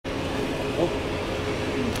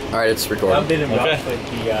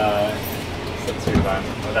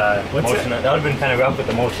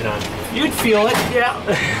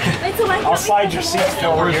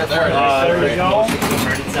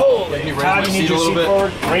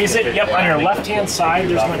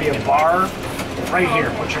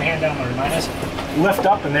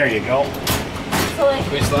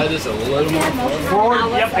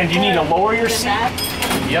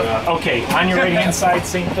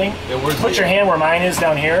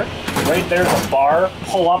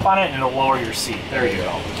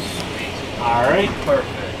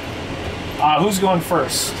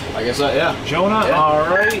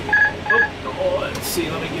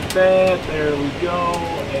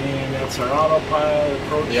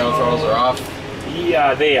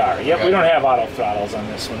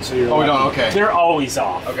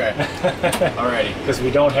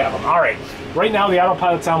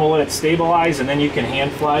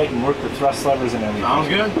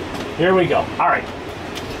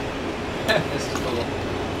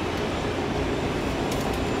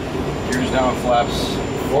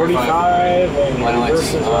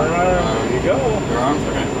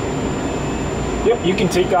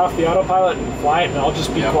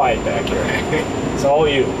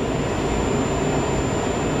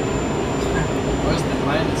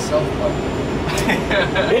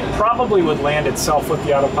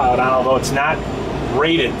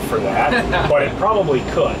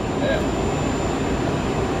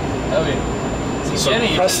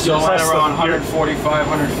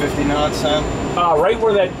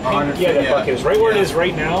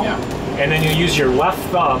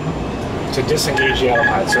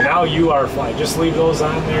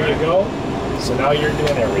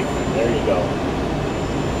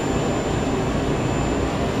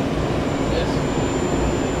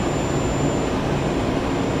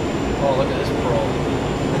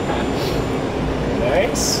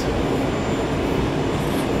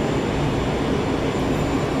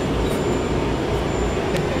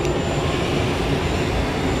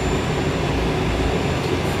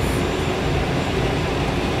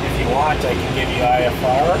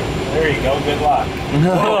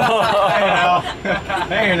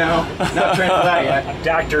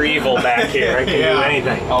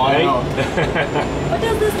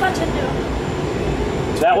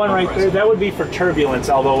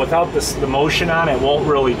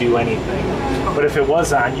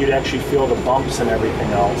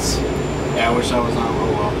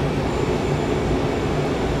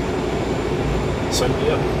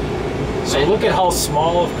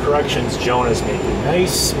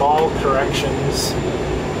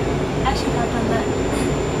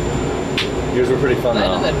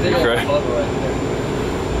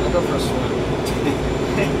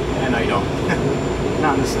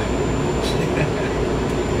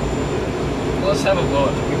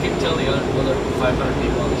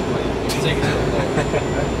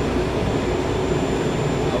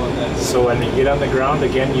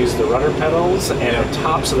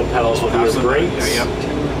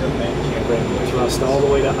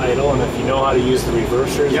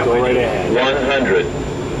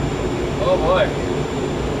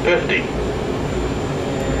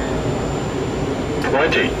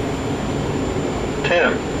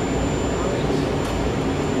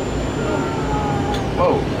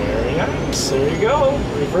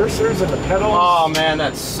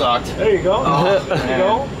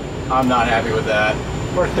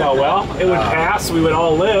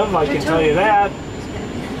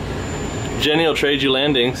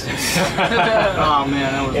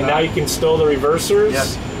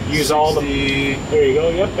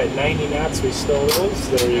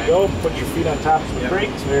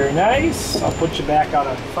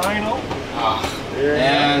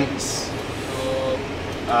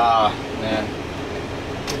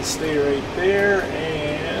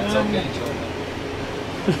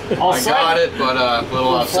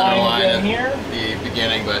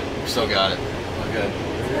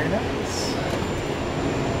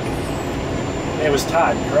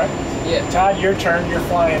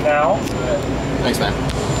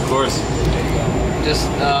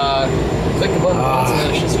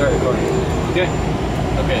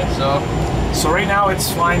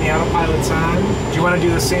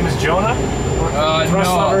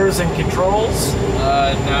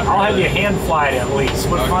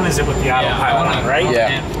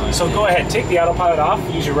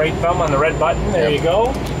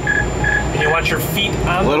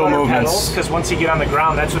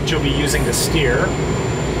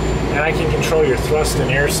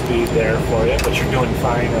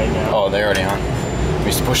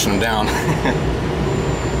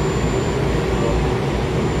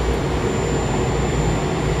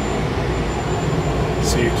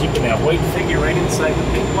you're keeping that white figure right inside the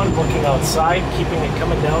pink one, looking outside, keeping it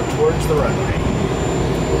coming down towards the runway.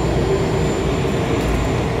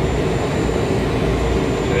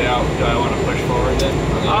 Do I want to push forward then?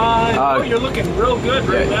 No, you're looking real good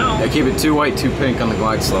right now. Yeah, keep it 2 white, 2 pink on the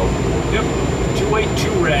glide slope. Yep. 2 white, 2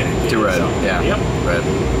 red. 2 red, yeah. Yep. Red.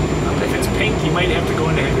 If it's pink, you might have to go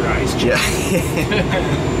in to have your eyes checked. Yeah.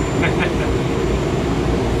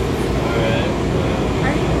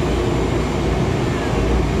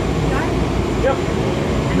 Yep.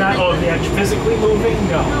 You're not physically moving?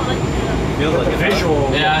 No. Feels like the visual.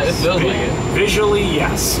 Yeah, it feels like it. Visually,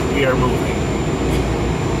 yes, we are moving.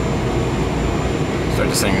 Start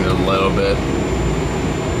to sing it a little bit.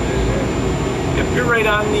 Yep, you're right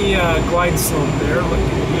on the glide slope there, looking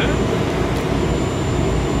good.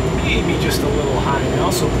 Maybe just a little high now,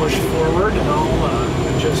 so push forward and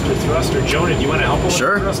I'll adjust your thruster. Jonah, do you want to help him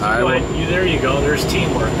Sure, with the thruster? I will. There you go, there's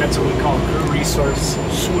teamwork. That's what we call crew resource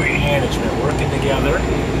management, working together.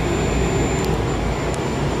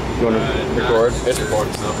 You want to record? It's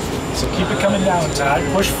recording. So keep it coming down, Todd.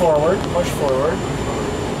 Push forward, push forward.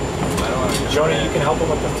 Jonah, you can help him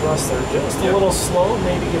with the thrust there. Just a little slow,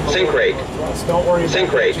 maybe give him a Sink rate. thrust. Don't worry about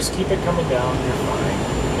Sink it. rate. Just keep it coming down. You're fine.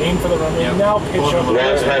 Aim for the runway. Now pitch up.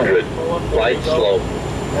 100. Glide slope.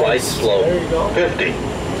 Glide Nice. slope. There you go. 50.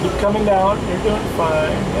 Keep coming down. You're doing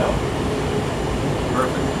fine. Yep.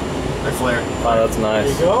 Perfect. I flare. Oh, that's There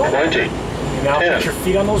nice. you go. 20. And now 10. put your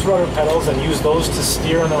feet on those rudder pedals and use those to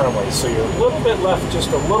steer on the runway. So you're a little bit left, just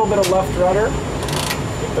a little bit of left rudder.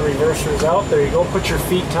 Get the reversers out. There you go. Put your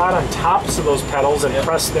feet, Todd, on tops of those pedals and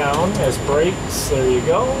press down as brakes. There you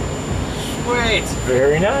go. Sweet.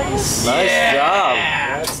 Very nice. Nice job.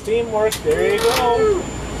 That's teamwork. There you go.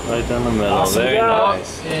 Right down the middle. Awesome Very job.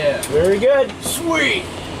 nice. Yeah. Very good. Sweet.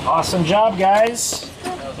 Awesome job, guys.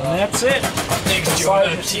 And that's it.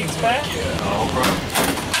 Slide your seats back.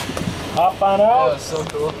 Hop on out. So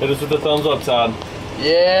cool. Hit us with the thumbs up, Todd.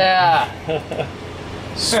 Yeah.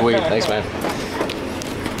 Sweet. Thanks, man.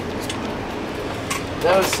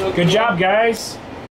 That was so cool. Good job, guys.